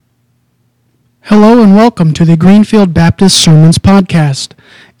Hello and welcome to the Greenfield Baptist Sermons Podcast.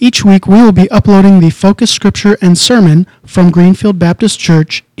 Each week we will be uploading the focus scripture and sermon from Greenfield Baptist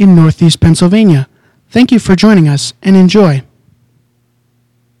Church in Northeast Pennsylvania. Thank you for joining us and enjoy.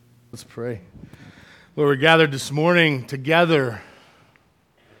 Let's pray. Lord, we're gathered this morning together,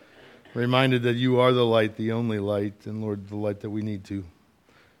 reminded that you are the light, the only light, and Lord, the light that we need to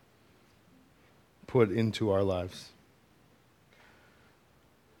put into our lives.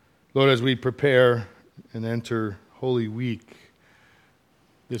 Lord, as we prepare and enter Holy Week,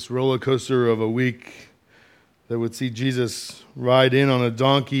 this roller coaster of a week that would see Jesus ride in on a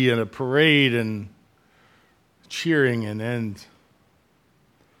donkey and a parade and cheering and end,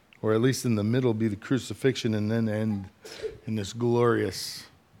 or at least in the middle be the crucifixion and then end in this glorious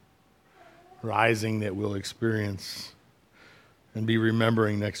rising that we'll experience and be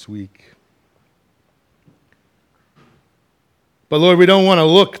remembering next week. But Lord, we don't want to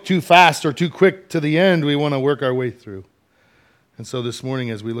look too fast or too quick to the end. We want to work our way through. And so this morning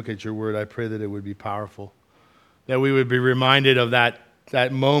as we look at your word, I pray that it would be powerful, that we would be reminded of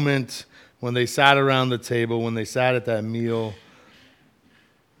that moment when they sat around the table, when they sat at that meal,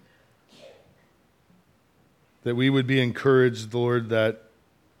 that we would be encouraged, Lord, that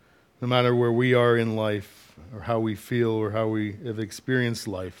no matter where we are in life or how we feel or how we have experienced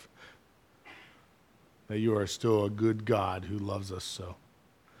life, that you are still a good God who loves us so.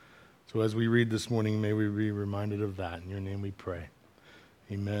 So as we read this morning, may we be reminded of that. In your name we pray.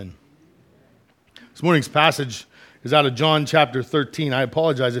 Amen. This morning's passage is out of John chapter 13. I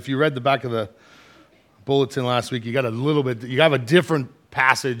apologize if you read the back of the bulletin last week. You have a different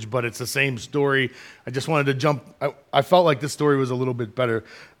passage, but it's the same story. I just wanted to jump. I felt like this story was a little bit better.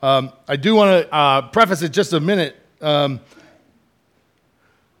 I do want to preface it just a minute.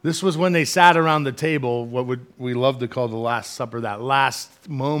 This was when they sat around the table, what we love to call the Last Supper, that last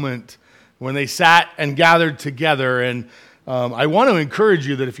moment when they sat and gathered together. And I want to encourage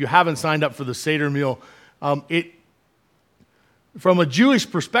you that if you haven't signed up for the Seder meal, from a Jewish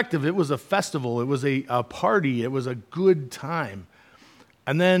perspective, it was a festival. It was a party. It was a good time.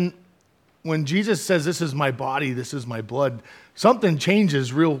 And then when Jesus says, "This is my body, this is my blood," something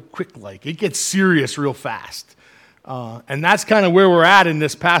changes real quick. Like it gets serious real fast. And that's kind of where we're at in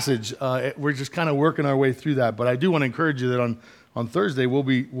this passage. We're just kind of working our way through that. But I do want to encourage you that on Thursday we'll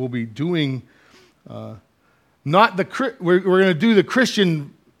be doing we're going to do the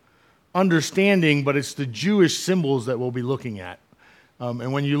Christian understanding, but it's the Jewish symbols that we'll be looking at.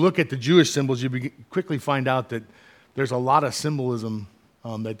 And when you look at the Jewish symbols, you quickly find out that there's a lot of symbolism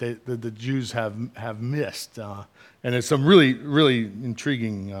that the Jews have missed, and it's some really really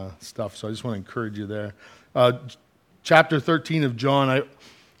intriguing stuff. So I just want to encourage you there. Chapter 13 of John,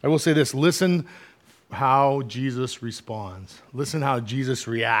 I will say this, listen how Jesus responds. Listen how Jesus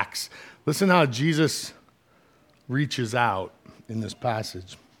reacts. Listen how Jesus reaches out in this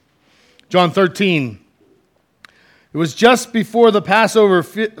passage. John 13, it was just before the Passover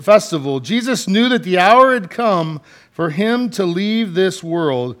festival. Jesus knew that the hour had come for him to leave this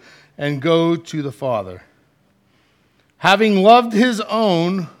world and go to the Father. Having loved his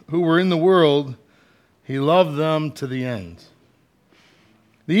own who were in the world, he loved them to the end.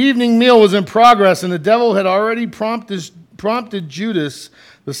 The evening meal was in progress, and the devil had already prompted Judas,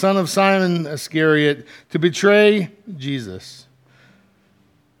 the son of Simon Iscariot, to betray Jesus.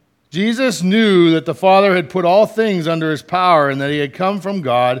 Jesus knew that the Father had put all things under his power and that he had come from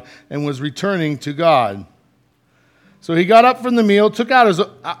God and was returning to God. So he got up from the meal, took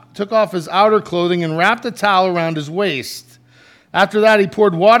off his outer clothing, and wrapped a towel around his waist. After that, he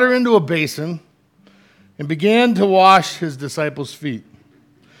poured water into a basin and began to wash his disciples' feet,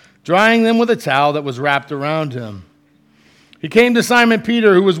 drying them with a towel that was wrapped around him. He came to Simon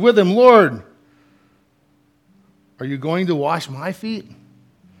Peter, who was with him. "Lord, are you going to wash my feet?"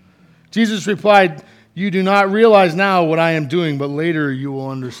 Jesus replied, "You do not realize now what I am doing, but later you will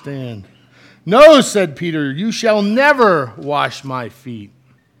understand." "No," said Peter, "you shall never wash my feet."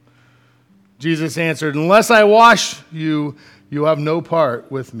 Jesus answered, "Unless I wash you, you have no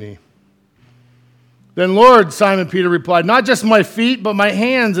part with me." "Then, Lord," Simon Peter replied, "not just my feet, but my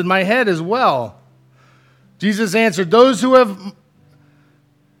hands and my head as well." Jesus answered, Those who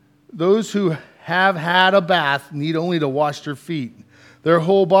have had a bath need only to wash their feet. Their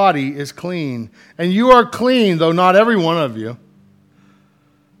whole body is clean. And you are clean, though not every one of you."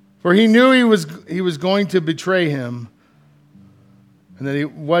 For he knew he was going to betray him. And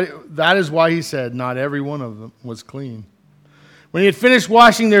that is why he said, not every one of them was clean. When he had finished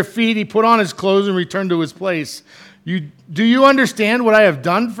washing their feet, he put on his clothes and returned to his place. Do you understand what I have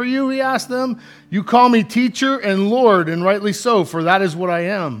done for you? He asked them. You call me teacher and Lord, and rightly so, for that is what I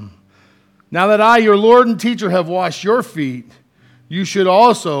am. Now that I, your Lord and teacher, have washed your feet, you should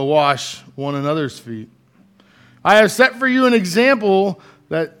also wash one another's feet. I have set for you an example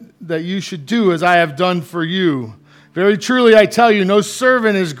that you should do as I have done for you. Very truly, I tell you, no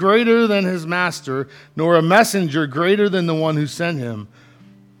servant is greater than his master, nor a messenger greater than the one who sent him.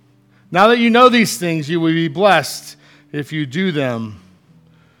 Now that you know these things, you will be blessed if you do them.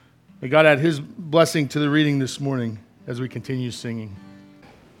 May God add his blessing to the reading this morning as we continue singing.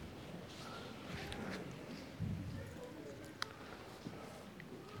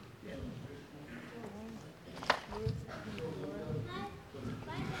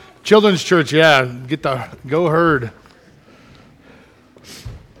 Children's Church, yeah, go Herd.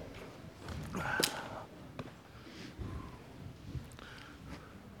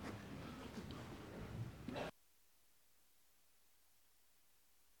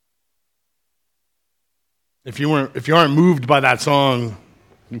 If you aren't moved by that song,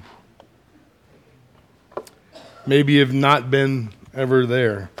 maybe you've not been ever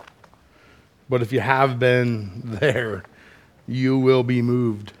there. But if you have been there, you will be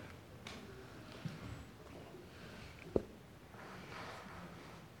moved.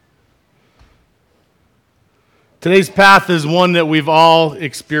 Today's path is one that we've all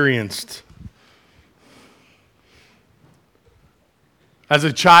experienced. As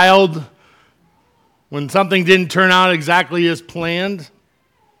a child, when something didn't turn out exactly as planned,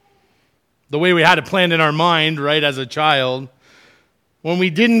 the way we had it planned in our mind, right, as a child, when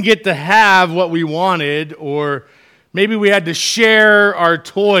we didn't get to have what we wanted, or maybe we had to share our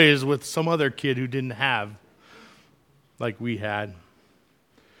toys with some other kid who didn't have like we had.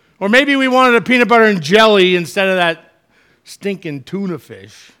 Or maybe we wanted a peanut butter and jelly instead of that stinking tuna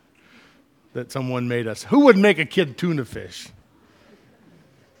fish that someone made us. Who would make a kid tuna fish?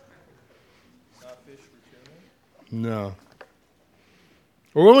 Not fish for children? No.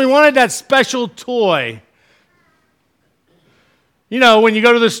 Or when we wanted that special toy. You know, when you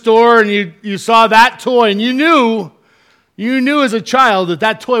go to the store and you saw that toy and you knew as a child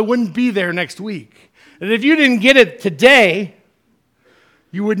that toy wouldn't be there next week. And if you didn't get it today,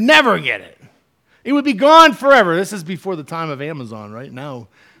 you would never get it. It would be gone forever. This is before the time of Amazon, right? Now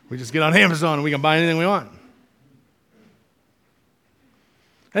we just get on Amazon and we can buy anything we want.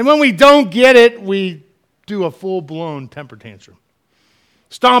 And when we don't get it, we do a full-blown temper tantrum.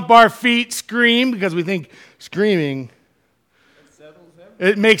 Stomp our feet, scream, because we think screaming,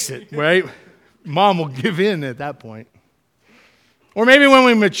 it makes it, right? Mom will give in at that point. Or maybe when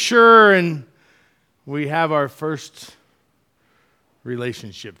we mature and we have our first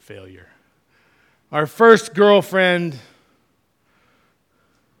relationship failure. Our first girlfriend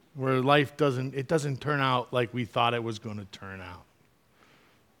where life doesn't turn out like we thought it was going to turn out.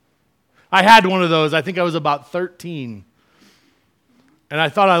 I had one of those. I think I was about 13. And I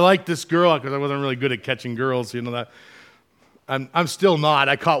thought I liked this girl because I wasn't really good at catching girls, you know that. I'm still not.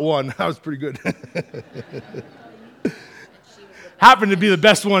 I caught one. I was pretty good. Happened to be the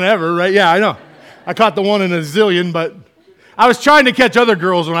best one ever, right? Yeah, I know. I caught the one in a zillion, but I was trying to catch other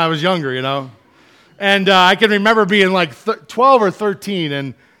girls when I was younger, you know. And I can remember being like 12 or 13.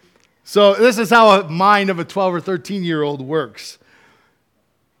 And so this is how a mind of a 12 or 13-year-old works.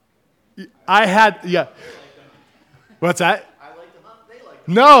 Yeah. What's that? I like them up, they like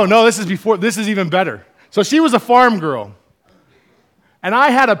No, them. this is even better. So she was a farm girl. And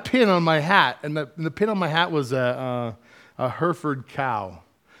I had a pin on my hat. And the pin on my hat was a Hereford cow.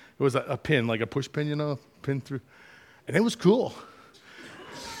 It was a pin, like a push pin, you know, pin through. And it was cool.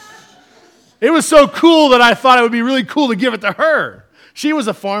 It was so cool that I thought it would be really cool to give it to her. She was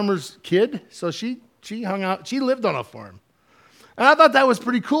a farmer's kid, so she hung out. She lived on a farm. And I thought that was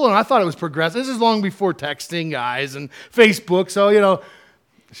pretty cool, and I thought it was progressive. This is long before texting, guys, and Facebook. So, you know,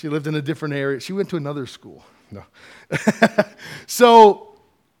 she lived in a different area. She went to another school. No. So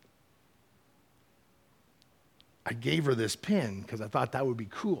I gave her this pin because I thought that would be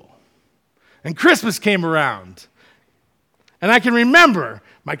cool. And Christmas came around. And I can remember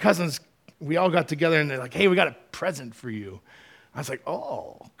my cousins, we all got together and they're like, hey, we got a present for you. I was like,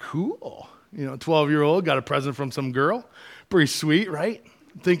 oh, cool. You know, 12-year-old got a present from some girl. Pretty sweet, right?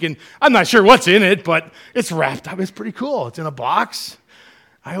 Thinking, I'm not sure what's in it, but it's wrapped up. It's pretty cool. It's in a box.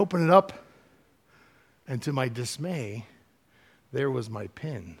 I open it up, and to my dismay, there was my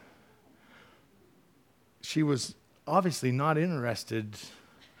pin. She was obviously not interested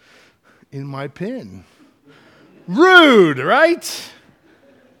in my pin. Rude, right?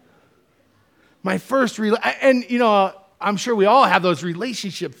 My first, and you know, I'm sure we all have those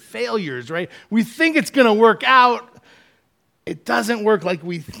relationship failures, right? We think it's going to work out. It doesn't work like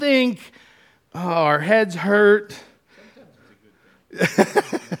we think. Oh, our heads hurt.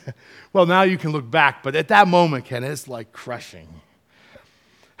 Well, now you can look back, but at that moment, Ken, it's like crushing.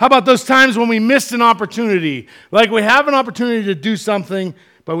 How about those times when we missed an opportunity? Like we have an opportunity to do something,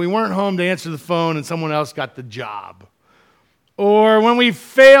 but we weren't home to answer the phone and someone else got the job. Or when we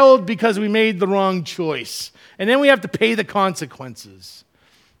failed because we made the wrong choice, and then we have to pay the consequences.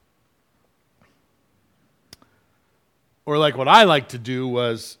 Or like what I like to do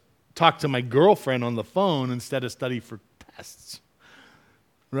was talk to my girlfriend on the phone instead of study for tests.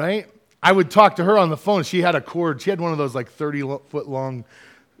 Right? I would talk to her on the phone. She had a cord. She had one of those like 30-foot long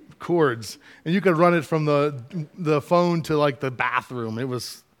cords, and you could run it from the phone to like the bathroom.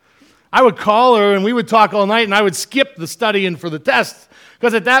 I would call her, and we would talk all night, and I would skip the studying for the test,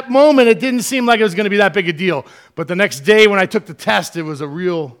 because at that moment, it didn't seem like it was going to be that big a deal. But the next day when I took the test, it was a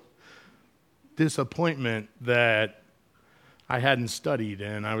real disappointment that I hadn't studied,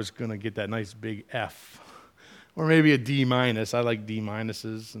 and I was going to get that nice big F, or maybe a D-. I like D-.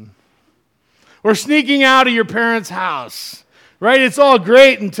 Or sneaking out of your parents' house, right? It's all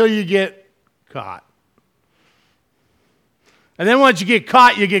great until you get caught. And then once you get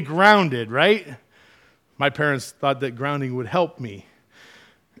caught, you get grounded, right? My parents thought that grounding would help me.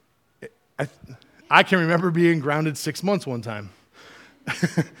 I can remember being grounded 6 months one time.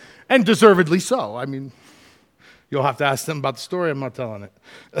 And deservedly so. I mean, you'll have to ask them about the story. I'm not telling it.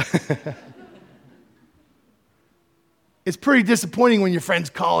 It's pretty disappointing when your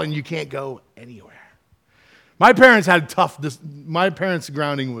friends call and you can't go anywhere. My parents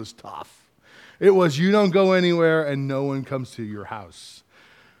grounding was tough. It was, you don't go anywhere and no one comes to your house.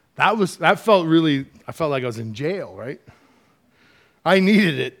 I felt like I was in jail, right? I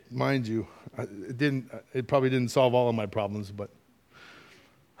needed it, mind you. It probably didn't solve all of my problems, but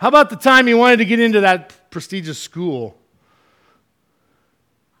how about the time you wanted to get into that prestigious school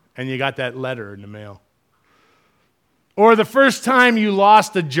and you got that letter in the mail? Or the first time you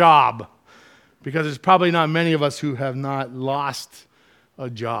lost a job, because there's probably not many of us who have not lost a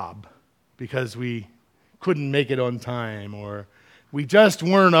job because we couldn't make it on time, or we just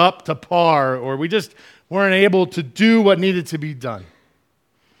weren't up to par, or we just weren't able to do what needed to be done.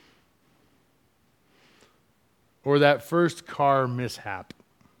 Or that first car mishap.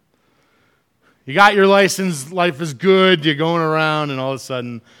 You got your license, life is good, you're going around, and all of a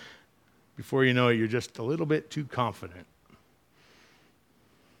sudden, before you know it, you're just a little bit too confident.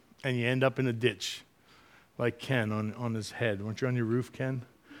 And you end up in a ditch, like Ken on his head. Weren't you on your roof, Ken?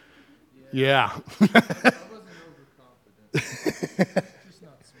 Yeah. I wasn't overconfident. Just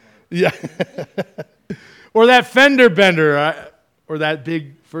not smart. Yeah. Or that fender bender, or that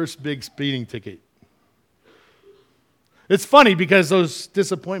first big speeding ticket. It's funny because those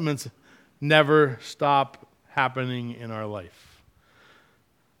disappointments never stop happening in our life.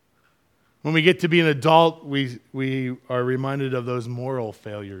 When we get to be an adult, we are reminded of those moral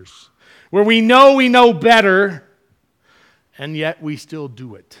failures, where we know better, and yet we still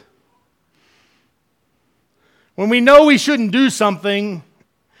do it. When we know we shouldn't do something,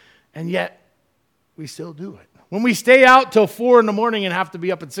 and yet we still do it. When we stay out till 4 a.m. and have to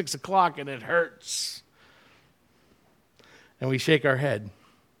be up at 6 o'clock and it hurts, and we shake our head.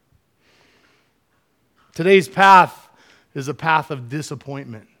 Today's path is a path of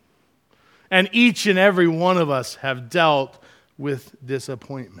disappointment. And each and every one of us have dealt with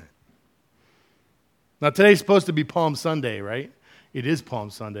disappointment. Now, today's supposed to be Palm Sunday, right? It is Palm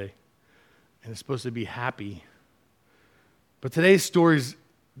Sunday. And it's supposed to be happy. But today's story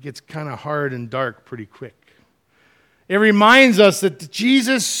gets kind of hard and dark pretty quick. It reminds us that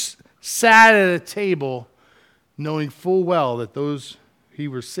Jesus sat at a table knowing full well that those he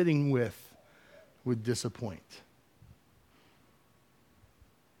was sitting with would disappoint.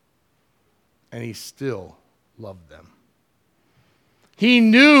 And he still loved them. He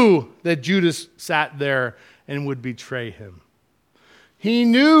knew that Judas sat there and would betray him. He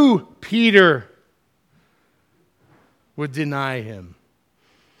knew Peter would deny him.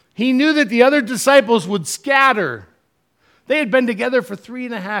 He knew that the other disciples would scatter. They had been together for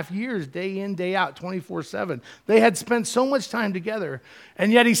 3.5 years, day in, day out, 24/7. They had spent so much time together.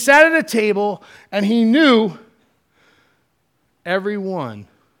 And yet he sat at a table and he knew everyone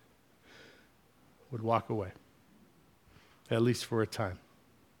would walk away, at least for a time.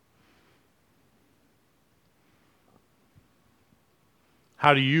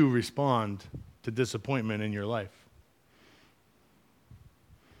 How do you respond to disappointment in your life?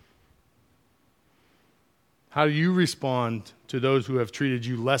 How do you respond to those who have treated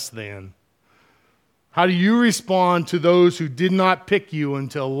you less than? How do you respond to those who did not pick you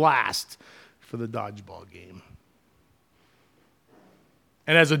until last for the dodgeball game?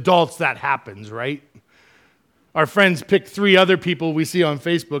 And as adults, that happens, right? Our friends picked 3 other people we see on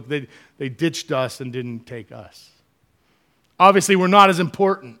Facebook. They ditched us and didn't take us. Obviously, we're not as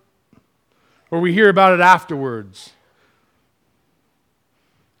important, or we hear about it afterwards.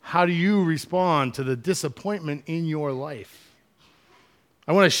 How do you respond to the disappointment in your life?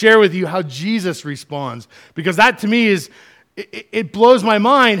 I want to share with you how Jesus responds, because that to me it blows my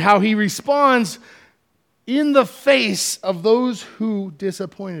mind how he responds in the face of those who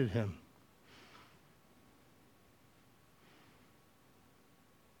disappointed him.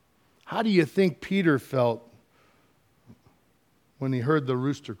 How do you think Peter felt when he heard the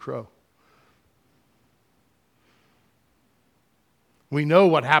rooster crow? We know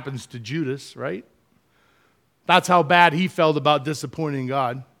what happens to Judas, right? That's how bad he felt about disappointing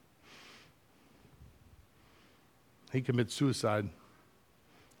God. He commits suicide.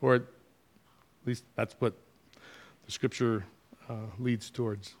 Or at least that's what the scripture leads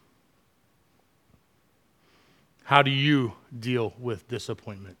towards. How do you deal with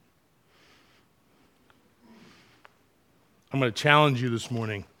disappointment? I'm going to challenge you this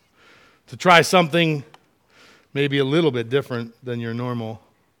morning to try something maybe a little bit different than your normal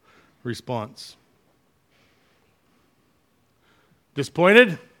response.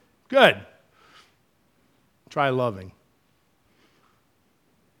 Disappointed? Good. Try loving.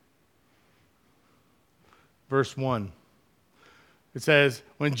 Verse 1. It says,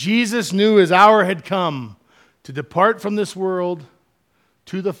 when Jesus knew his hour had come to depart from this world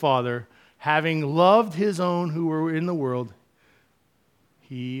to the Father, having loved his own who were in the world,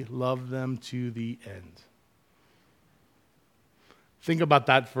 he loved them to the end. Think about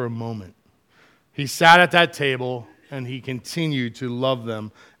that for a moment. He sat at that table and he continued to love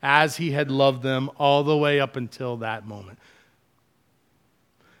them as he had loved them all the way up until that moment.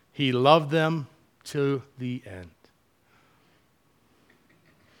 He loved them to the end.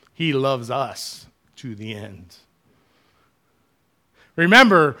 He loves us to the end.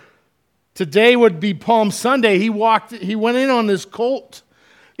 Remember, today would be Palm Sunday. He went in on this colt.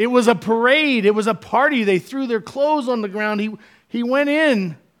 It was a parade. It was a party. They threw their clothes on the ground. He went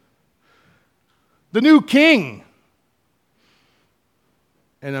in, the new king.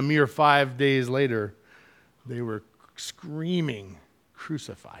 And a mere 5 days later, they were screaming,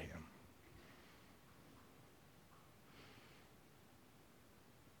 crucify him.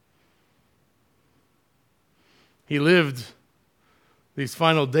 He lived these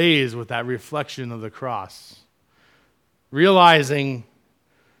final days with that reflection of the cross, realizing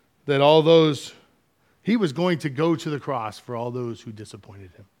that he was going to go to the cross for all those who disappointed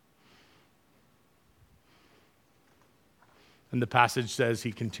him. And the passage says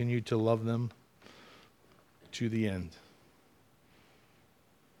he continued to love them to the end.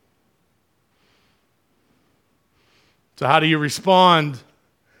 So how do you respond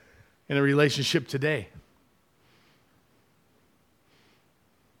in a relationship today?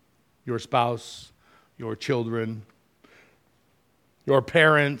 Your spouse, your children, your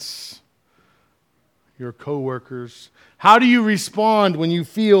parents, your coworkers. How do you respond when you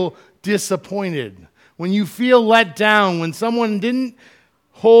feel disappointed? When you feel let down? When someone didn't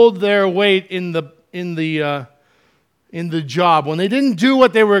hold their weight in the job? When they didn't do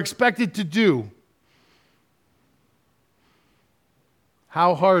what they were expected to do?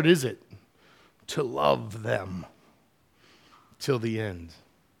 How hard is it to love them till the end?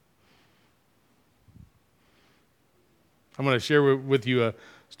 I'm going to share with you a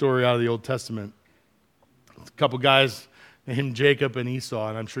story out of the Old Testament. A couple guys named Jacob and Esau,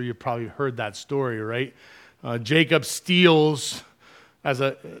 and I'm sure you've probably heard that story, right? Jacob steals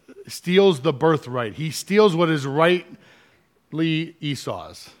the birthright. He steals what is rightly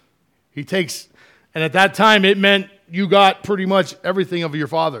Esau's. He takes, and at that time it meant you got pretty much everything of your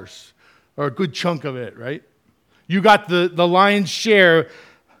father's, or a good chunk of it, right? You got the lion's share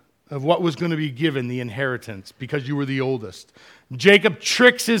of what was going to be given, the inheritance, because you were the oldest. Jacob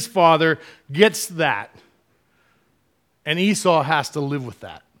tricks his father, gets that, and Esau has to live with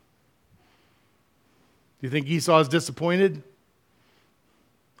that. Do you think Esau is disappointed?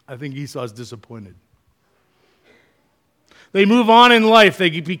 I think Esau is disappointed. They move on in life. They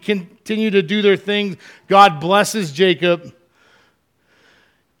continue to do their things. God blesses Jacob.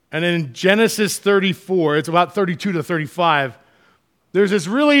 And in Genesis 34, it's about 32 to 35, there's this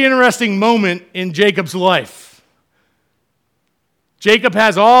really interesting moment in Jacob's life. Jacob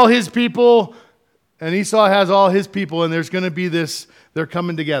has all his people, and Esau has all his people, and there's going to be this, they're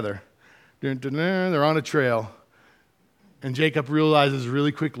coming together. They're on a trail. And Jacob realizes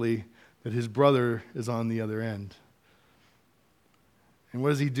really quickly that his brother is on the other end. And what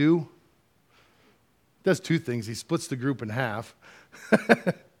does he do? He does two things. He splits the group in half.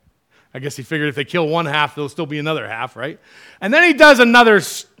 I guess he figured if they kill one half, there'll still be another half, right? And then he does another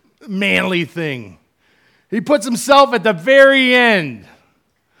manly thing. He puts himself at the very end.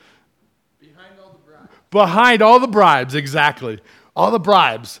 Behind all the bribes. Behind all the bribes, exactly. All the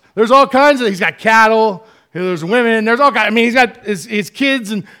bribes. There's all kinds of, he's got cattle, there's women, there's all kinds. I mean, he's got his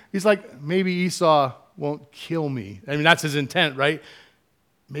kids, and he's like, maybe Esau won't kill me. I mean, that's his intent, right?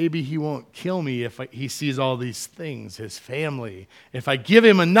 Maybe he won't kill me if he sees all these things, his family. If I give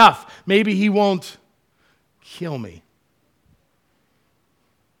him enough, maybe he won't kill me.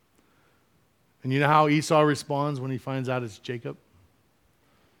 And you know how Esau responds when he finds out it's Jacob?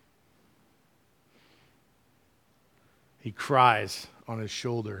 He cries on his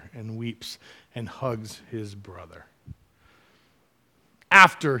shoulder and weeps and hugs his brother.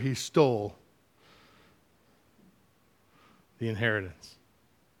 After he stole the inheritance.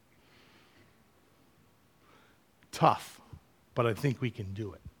 Tough, but I think we can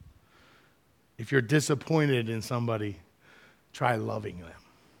do it. If you're disappointed in somebody, try loving them.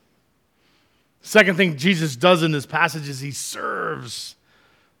 Second thing Jesus does in this passage is he serves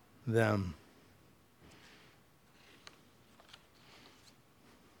them.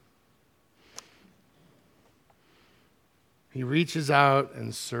 He reaches out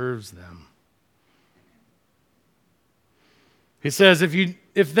and serves them. He says, if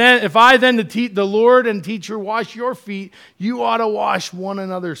I then the Lord and teacher wash your feet, you ought to wash one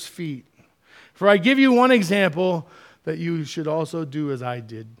another's feet. For I give you one example that you should also do as I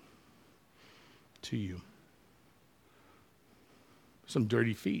did to you. Some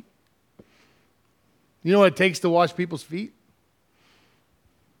dirty feet. You know what it takes to wash people's feet?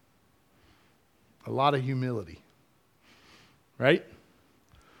 A lot of humility. Right?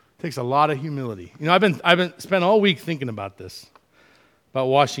 It takes a lot of humility. You know, I've been spent all week thinking about this, about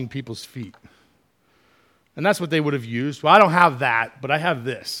washing people's feet. And that's what they would have used. Well, I don't have that, but I have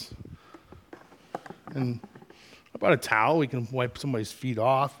this. And I brought a towel. We can wipe somebody's feet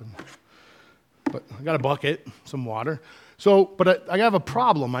off. But I got a bucket, some water. So, but I have a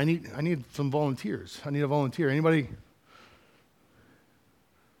problem. I need some volunteers. I need a volunteer. Anybody?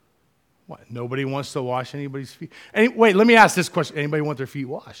 What? Nobody wants to wash anybody's feet? Wait, let me ask this question. Anybody want their feet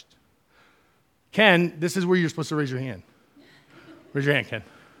washed? Ken, this is where you're supposed to raise your hand. Raise your hand, Ken.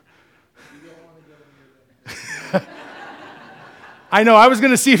 You don't want to go near them. I know. I was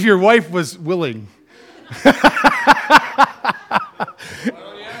going to see if your wife was willing. Why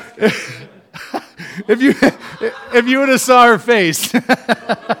don't you ask her? If you would have saw her face. Oh,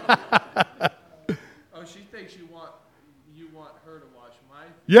 she thinks you want her to wash my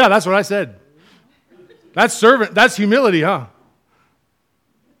feet. Yeah, that's what I said. That's servant. That's humility, huh?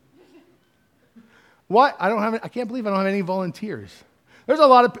 What? I can't believe I don't have any volunteers. There's a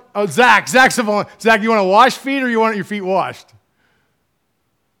lot of. Zach's a volunteer. Zach, you want to wash feet or you want your feet washed?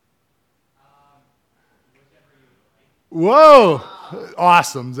 Whoa!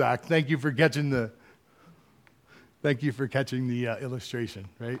 Awesome, Zach. Thank you for catching the illustration,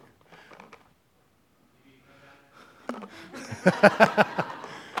 right?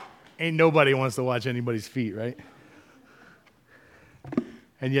 Ain't nobody wants to watch anybody's feet, right?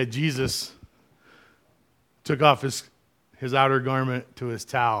 And yet Jesus took off his outer garment to his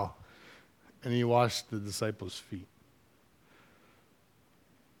towel, and he washed the disciples' feet.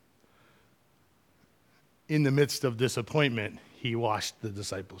 In the midst of disappointment, he washed the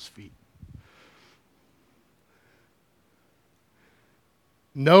disciples' feet.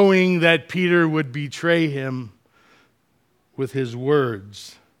 Knowing that Peter would betray him with his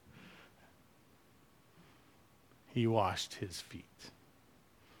words, he washed his feet.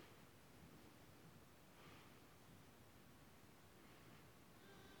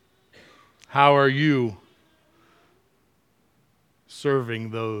 How are you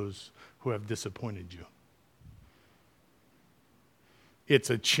serving those who have disappointed you? It's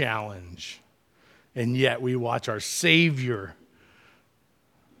a challenge. And yet we watch our Savior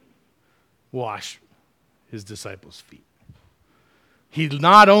wash his disciples' feet. He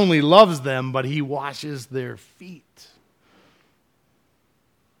not only loves them, but he washes their feet.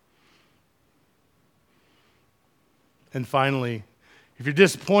 And finally, if you're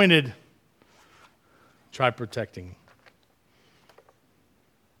disappointed, try protecting.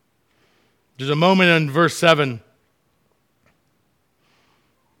 There's a moment in verse 7.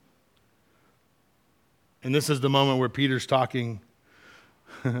 And this is the moment where Peter's talking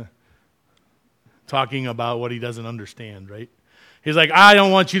about what he doesn't understand, right? He's like, I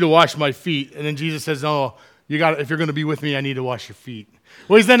don't want you to wash my feet. And then Jesus says, no, if you're going to be with me, I need to wash your feet.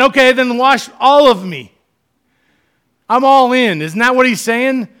 Well, he's then, okay, then wash all of me. I'm all in. Isn't that what he's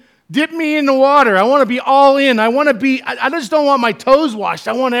saying? Dip me in the water. I want to be all in. I just don't want my toes washed.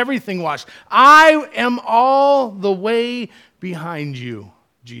 I want everything washed. I am all the way behind you,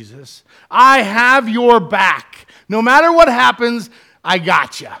 Jesus. I have your back. No matter what happens, I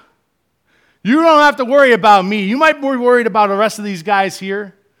got you. You don't have to worry about me. You might be worried about the rest of these guys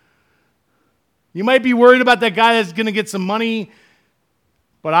here. You might be worried about that guy that's going to get some money,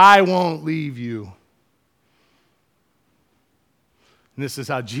 but I won't leave you. And this is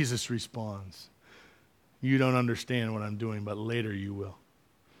how Jesus responds. You don't understand what I'm doing, but later you will.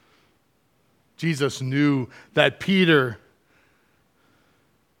 Jesus knew that Peter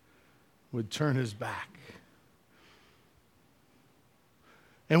would turn his back.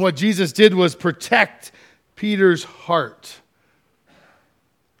 And what Jesus did was protect Peter's heart.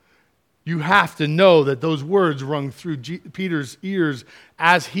 You have to know that those words rung through Peter's ears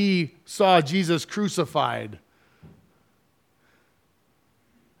as he saw Jesus crucified.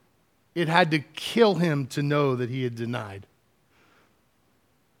 It had to kill him to know that he had denied.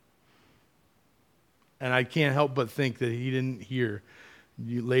 And I can't help but think that he didn't hear,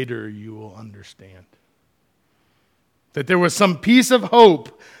 later you will understand. That there was some piece of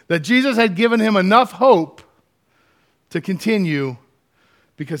hope, that Jesus had given him enough hope to continue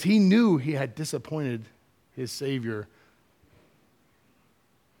because he knew he had disappointed his Savior.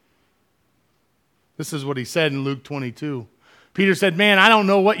 This is what he said in Luke 22. Peter said, man, I don't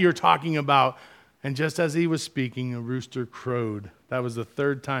know what you're talking about. And just as he was speaking, a rooster crowed. That was the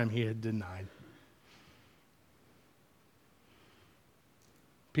third time he had denied.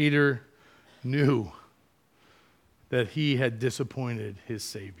 Peter knew that he had disappointed his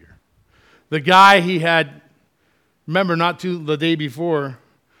Savior. The guy he had, remember the day before,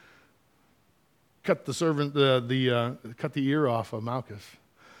 cut the ear off of Malchus.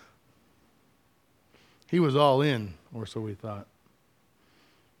 He was all in, or so we thought.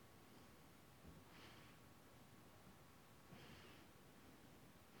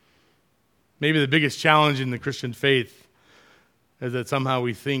 Maybe the biggest challenge in the Christian faith is that somehow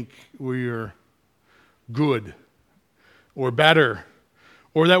we think we are good or better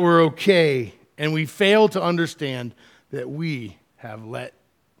or that we're okay, and we fail to understand that we have let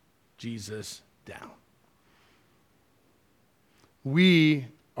Jesus down. We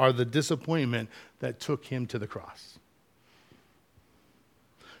are the disappointment that took him to the cross.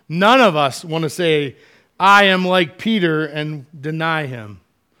 None of us want to say, I am like Peter and deny him.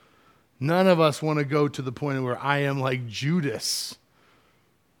 None of us want to go to the point where I am like Judas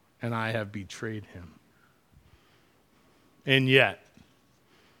and I have betrayed him. And yet,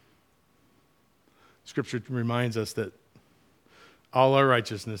 Scripture reminds us that all our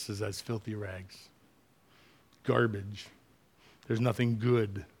righteousness is as filthy rags, garbage. There's nothing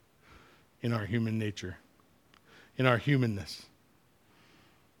good in our human nature, in our humanness.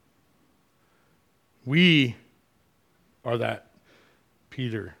 We are that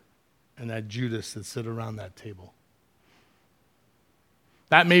Peter and that Judas that sit around that table.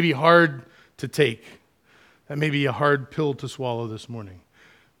 That may be hard to take. That may be a hard pill to swallow this morning.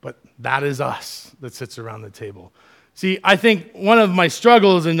 But that is us that sits around the table. See, I think one of my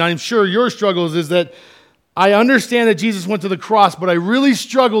struggles, and I'm sure your struggles, is that I understand that Jesus went to the cross, but I really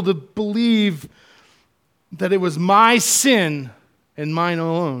struggle to believe that it was my sin and mine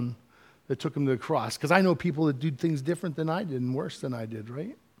alone that took him to the cross. Because I know people that do things different than I did and worse than I did,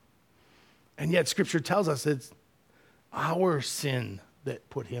 right? And yet Scripture tells us it's our sin that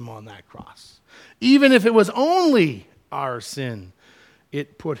put him on that cross. Even if it was only our sin,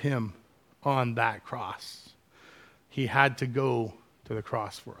 it put him on that cross. He had to go to the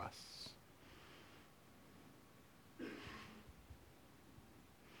cross for us.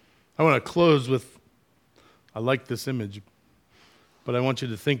 I want to close with, I like this image, but I want you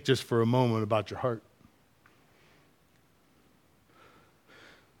to think just for a moment about your heart.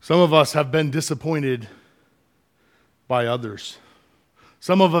 Some of us have been disappointed by others.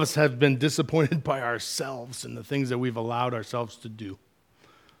 Some of us have been disappointed by ourselves and the things that we've allowed ourselves to do.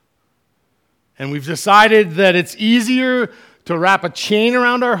 And we've decided that it's easier to wrap a chain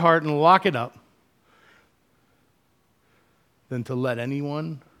around our heart and lock it up than to let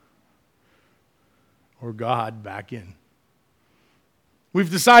anyone or God back in. We've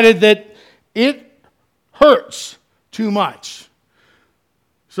decided that it hurts too much.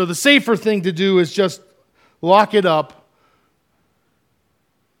 So the safer thing to do is just lock it up,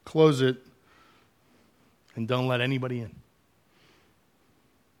 close it, and don't let anybody in.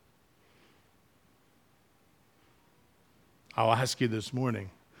 I'll ask you this morning,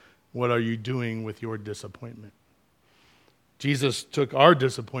 what are you doing with your disappointment? Jesus took our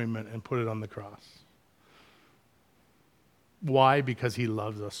disappointment and put it on the cross. Why? Because he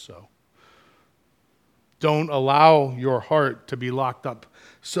loves us so. Don't allow your heart to be locked up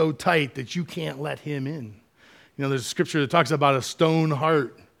so tight that you can't let him in. You know, there's a scripture that talks about a stone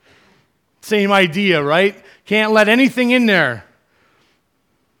heart. Same idea, right? Can't let anything in there.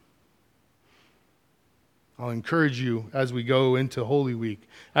 I'll encourage you as we go into Holy Week,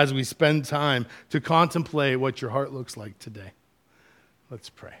 as we spend time to contemplate what your heart looks like today.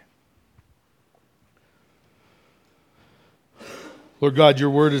 Let's pray. Lord God, your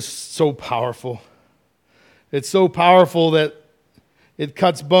word is so powerful. It's so powerful that it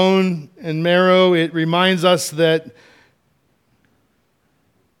cuts bone and marrow. It reminds us that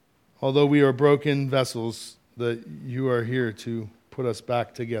although we are broken vessels, that you are here to put us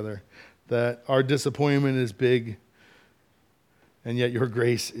back together. That our disappointment is big, and yet your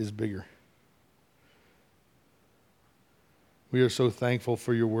grace is bigger. We are so thankful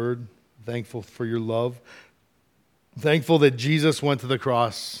for your word, thankful for your love, thankful that Jesus went to the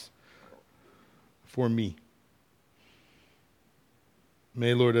cross for me.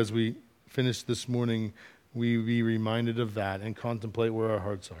 May, Lord, as we finish this morning, we be reminded of that and contemplate where our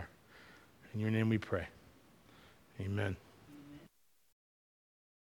hearts are. In your name we pray. Amen.